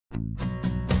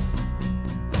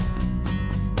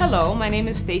Hello, my name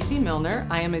is Stacy Milner.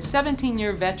 I am a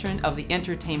 17-year veteran of the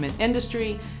entertainment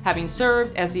industry, having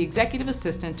served as the executive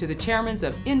assistant to the chairmen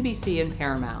of NBC and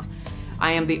Paramount.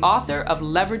 I am the author of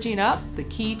Leveraging Up, the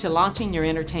Key to Launching Your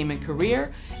Entertainment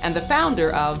Career, and the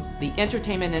founder of the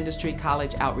Entertainment Industry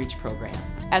College Outreach Program.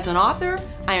 As an author,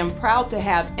 I am proud to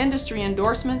have industry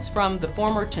endorsements from the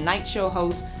former Tonight Show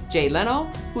host Jay Leno,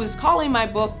 who is calling my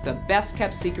book the best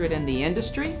kept secret in the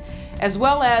industry, as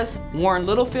well as Warren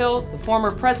Littlefield, the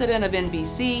former president of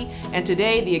NBC, and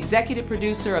today the executive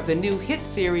producer of the new hit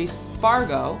series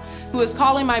Fargo, who is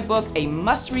calling my book a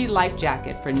must-read life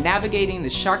jacket for navigating the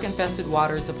shark-infested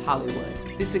waters of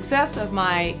Hollywood. The success of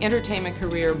my entertainment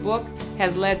career book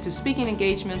has led to speaking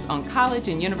engagements on college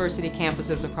and university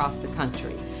campuses across the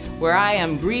country, where I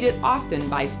am greeted often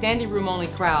by standing room-only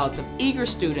crowds of eager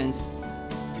students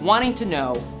wanting to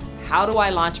know, how do I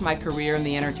launch my career in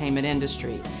the entertainment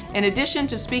industry? In addition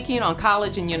to speaking on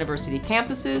college and university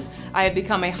campuses, I have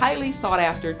become a highly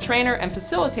sought-after trainer and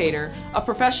facilitator of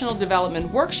professional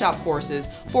development workshop courses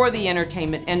for the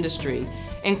entertainment industry,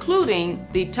 including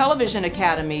the Television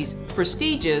Academy's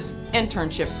prestigious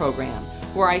internship program,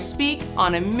 where I speak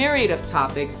on a myriad of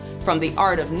topics from the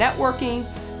art of networking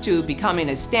to becoming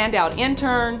a standout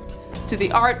intern to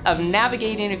the art of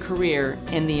navigating a career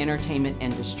in the entertainment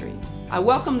industry. I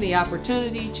welcome the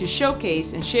opportunity to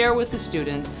showcase and share with the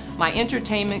students my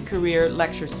entertainment career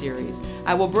lecture series.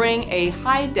 I will bring a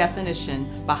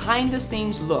high-definition,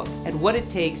 behind-the-scenes look at what it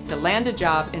takes to land a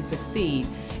job and succeed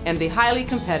in the highly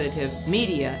competitive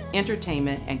media,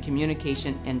 entertainment, and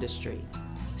communication industry.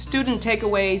 Student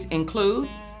takeaways include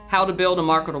how to build a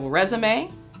marketable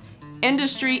resume,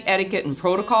 industry etiquette and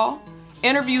protocol,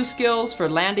 interview skills for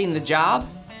landing the job,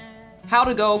 how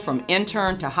to go from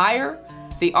intern to hire,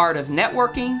 the art of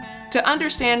networking, to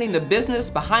understanding the business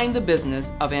behind the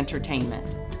business of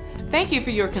entertainment. Thank you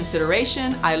for your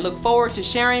consideration. I look forward to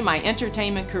sharing my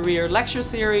entertainment career lecture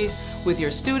series with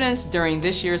your students during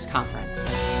this year's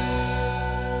conference.